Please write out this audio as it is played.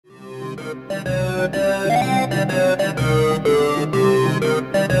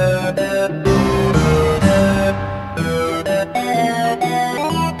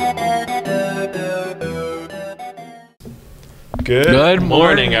Good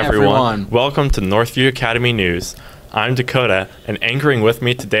morning, everyone. Welcome to Northview Academy News. I'm Dakota, and anchoring with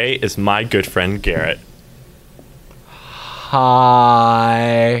me today is my good friend Garret.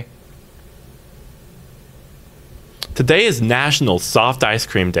 Hi. Today is National Soft Ice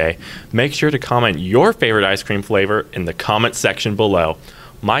Cream Day. Make sure to comment your favorite ice cream flavor in the comment section below.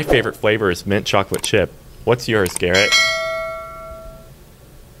 My favorite flavor is mint chocolate chip. What's yours, Garret?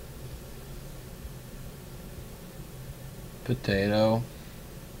 Potato.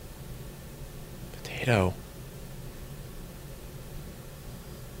 Potato.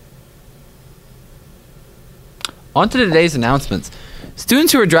 On to today's announcements.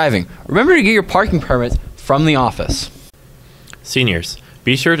 Students who are driving, remember to get your parking permits from the office. Seniors,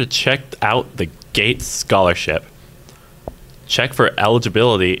 be sure to check out the Gates Scholarship. Check for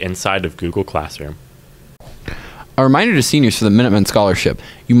eligibility inside of Google Classroom. A reminder to seniors for the Minutemen Scholarship.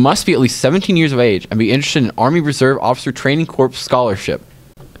 You must be at least 17 years of age and be interested in Army Reserve Officer Training Corps Scholarship.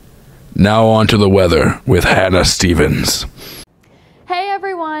 Now on to the weather with Hannah Stevens. Hey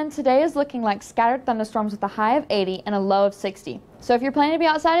everyone, today is looking like scattered thunderstorms with a high of 80 and a low of 60. So if you're planning to be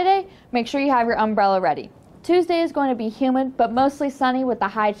outside today, make sure you have your umbrella ready. Tuesday is going to be humid but mostly sunny with a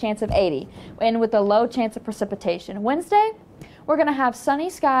high chance of 80 and with a low chance of precipitation. Wednesday, we're going to have sunny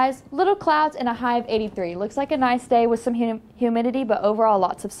skies, little clouds, and a high of 83. Looks like a nice day with some humidity, but overall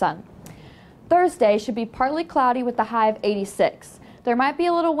lots of sun. Thursday should be partly cloudy with a high of 86. There might be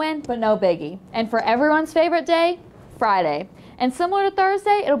a little wind, but no biggie. And for everyone's favorite day, Friday. And similar to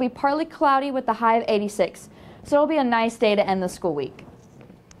Thursday, it'll be partly cloudy with a high of 86. So it'll be a nice day to end the school week.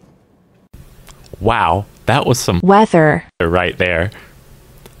 Wow, that was some weather right there.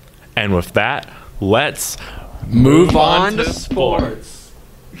 And with that, let's Move on to sports.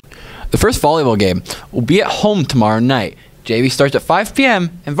 The first volleyball game will be at home tomorrow night. JV starts at 5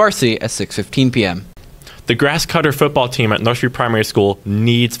 p.m. and varsity at 6:15 p.m. The grass cutter football team at Northview Primary School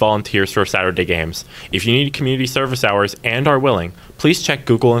needs volunteers for Saturday games. If you need community service hours and are willing, please check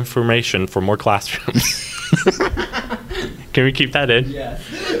Google information for more classrooms. Can we keep that in? Yes.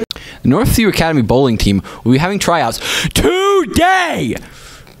 The Northview Academy bowling team will be having tryouts today,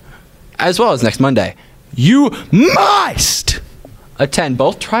 as well as next Monday. You must attend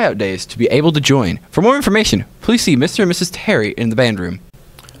both tryout days to be able to join. For more information, please see Mr. and Mrs. Terry in the band room.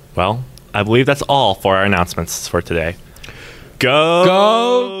 Well, I believe that's all for our announcements for today.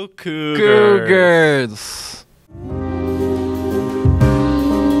 Go Cougars!